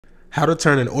How to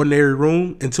turn an ordinary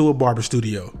room into a barber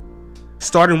studio.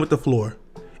 Starting with the floor.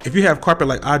 If you have carpet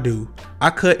like I do, I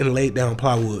cut and laid down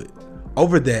plywood.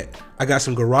 Over that, I got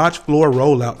some garage floor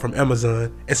rollout from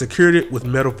Amazon and secured it with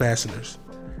metal fasteners.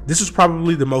 This was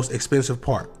probably the most expensive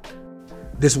part.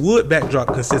 This wood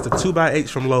backdrop consists of 2x8s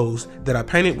from Lowe's that I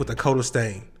painted with a coat of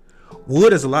stain.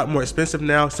 Wood is a lot more expensive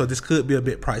now, so this could be a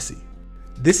bit pricey.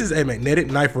 This is a magnetic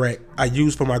knife rack I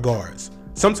use for my guards.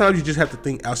 Sometimes you just have to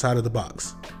think outside of the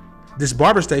box. This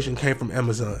barber station came from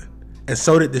Amazon, and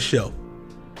so did this shelf.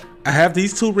 I have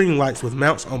these two ring lights with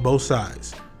mounts on both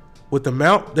sides. With the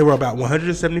mount, they were about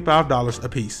 $175 a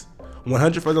piece,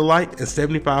 $100 for the light and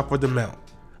 $75 for the mount.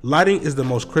 Lighting is the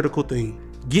most critical thing.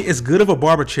 Get as good of a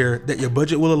barber chair that your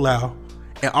budget will allow,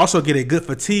 and also get a good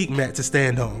fatigue mat to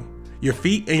stand on. Your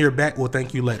feet and your back will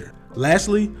thank you later.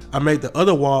 Lastly, I made the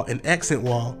other wall an accent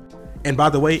wall, and by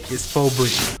the way, it's faux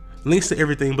brick. Links to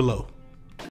everything below.